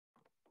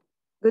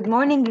Good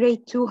morning,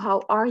 grade 2. How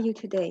are you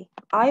today?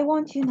 I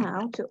want you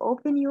now to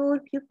open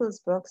your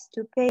pupils' books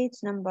to page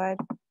number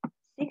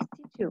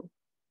 62.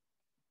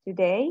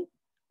 Today,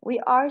 we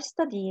are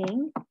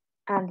studying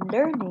and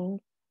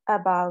learning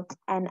about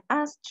an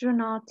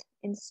astronaut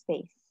in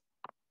space.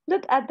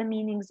 Look at the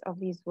meanings of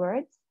these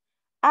words: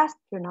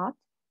 astronaut,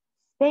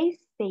 space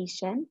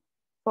station,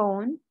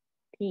 phone,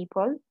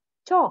 people,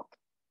 talk.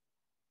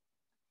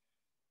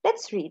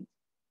 Let's read.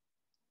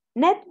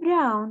 Ned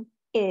Brown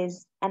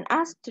is an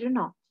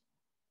astronaut.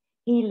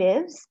 He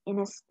lives in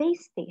a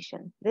space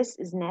station. This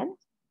is Ned,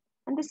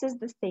 and this is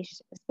the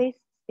space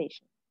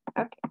station.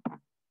 Okay.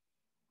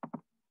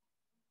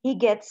 He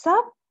gets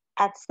up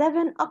at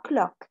 7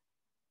 o'clock.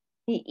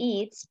 He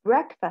eats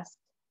breakfast.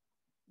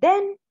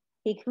 Then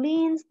he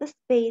cleans the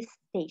space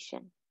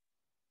station.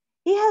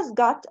 He has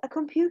got a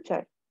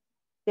computer.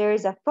 There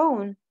is a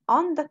phone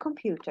on the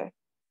computer.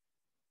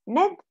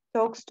 Ned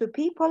talks to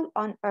people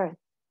on Earth.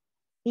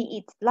 He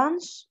eats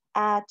lunch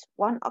at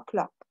 1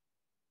 o'clock.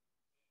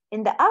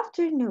 In the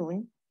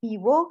afternoon, he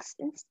walks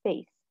in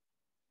space.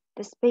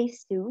 The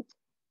spacesuit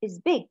is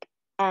big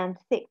and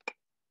thick.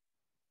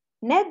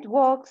 Ned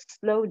walks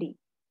slowly.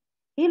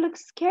 He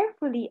looks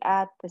carefully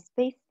at the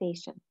space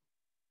station.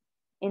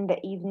 In the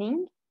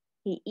evening,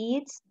 he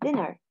eats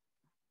dinner.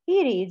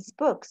 He reads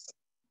books.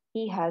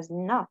 He has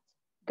not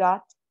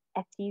got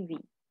a TV.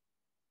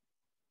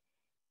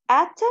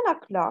 At 10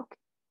 o'clock,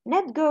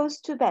 Ned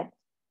goes to bed.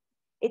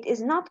 It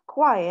is not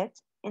quiet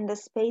in the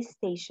space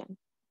station.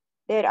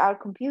 There are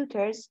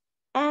computers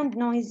and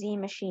noisy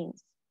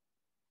machines.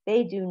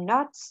 They do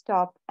not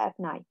stop at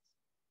night.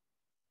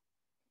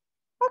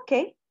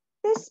 Okay,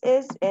 this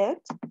is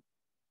it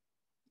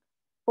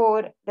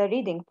for the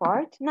reading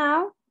part.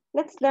 Now,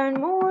 let's learn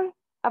more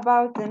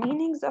about the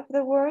meanings of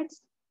the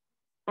words.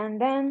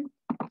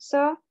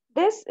 So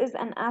this is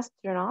an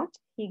astronaut.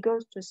 He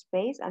goes to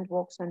space and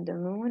walks on the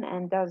moon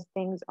and does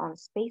things on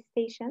space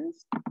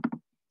stations.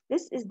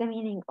 This is the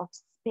meaning of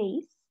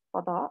space,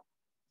 فضاء.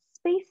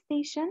 Space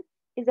station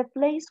is a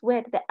place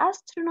where the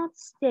astronaut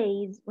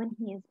stays when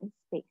he is in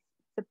space.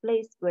 It's a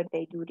place where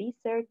they do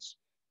research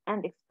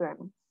and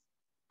experiments.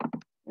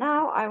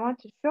 Now I want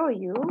to show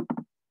you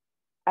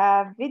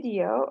a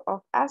video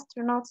of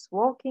astronauts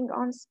walking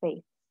on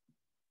space.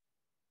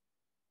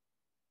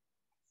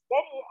 It's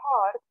very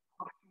hard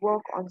to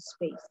walk on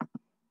space.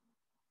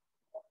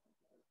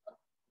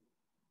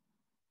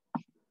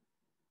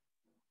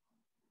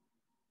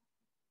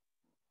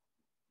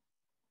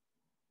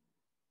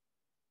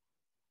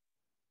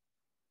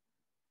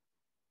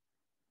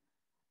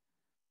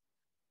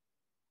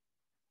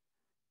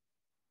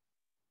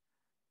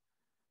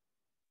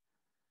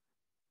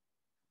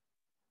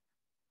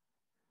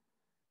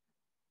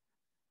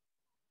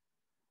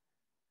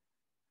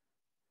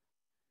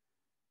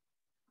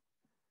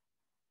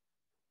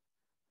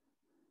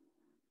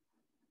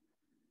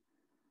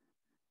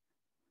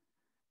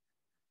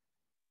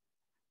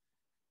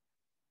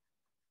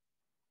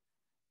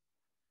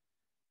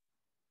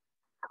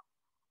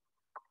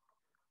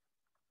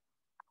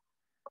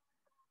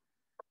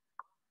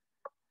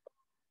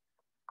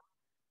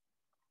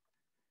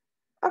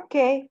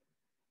 Okay,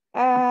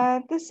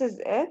 this is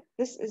it.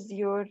 This is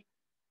your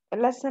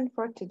lesson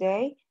for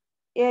today.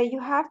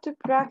 You have to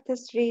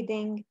practice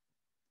reading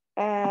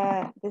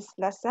this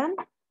lesson,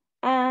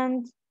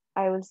 and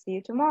I will see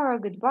you tomorrow.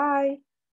 Goodbye.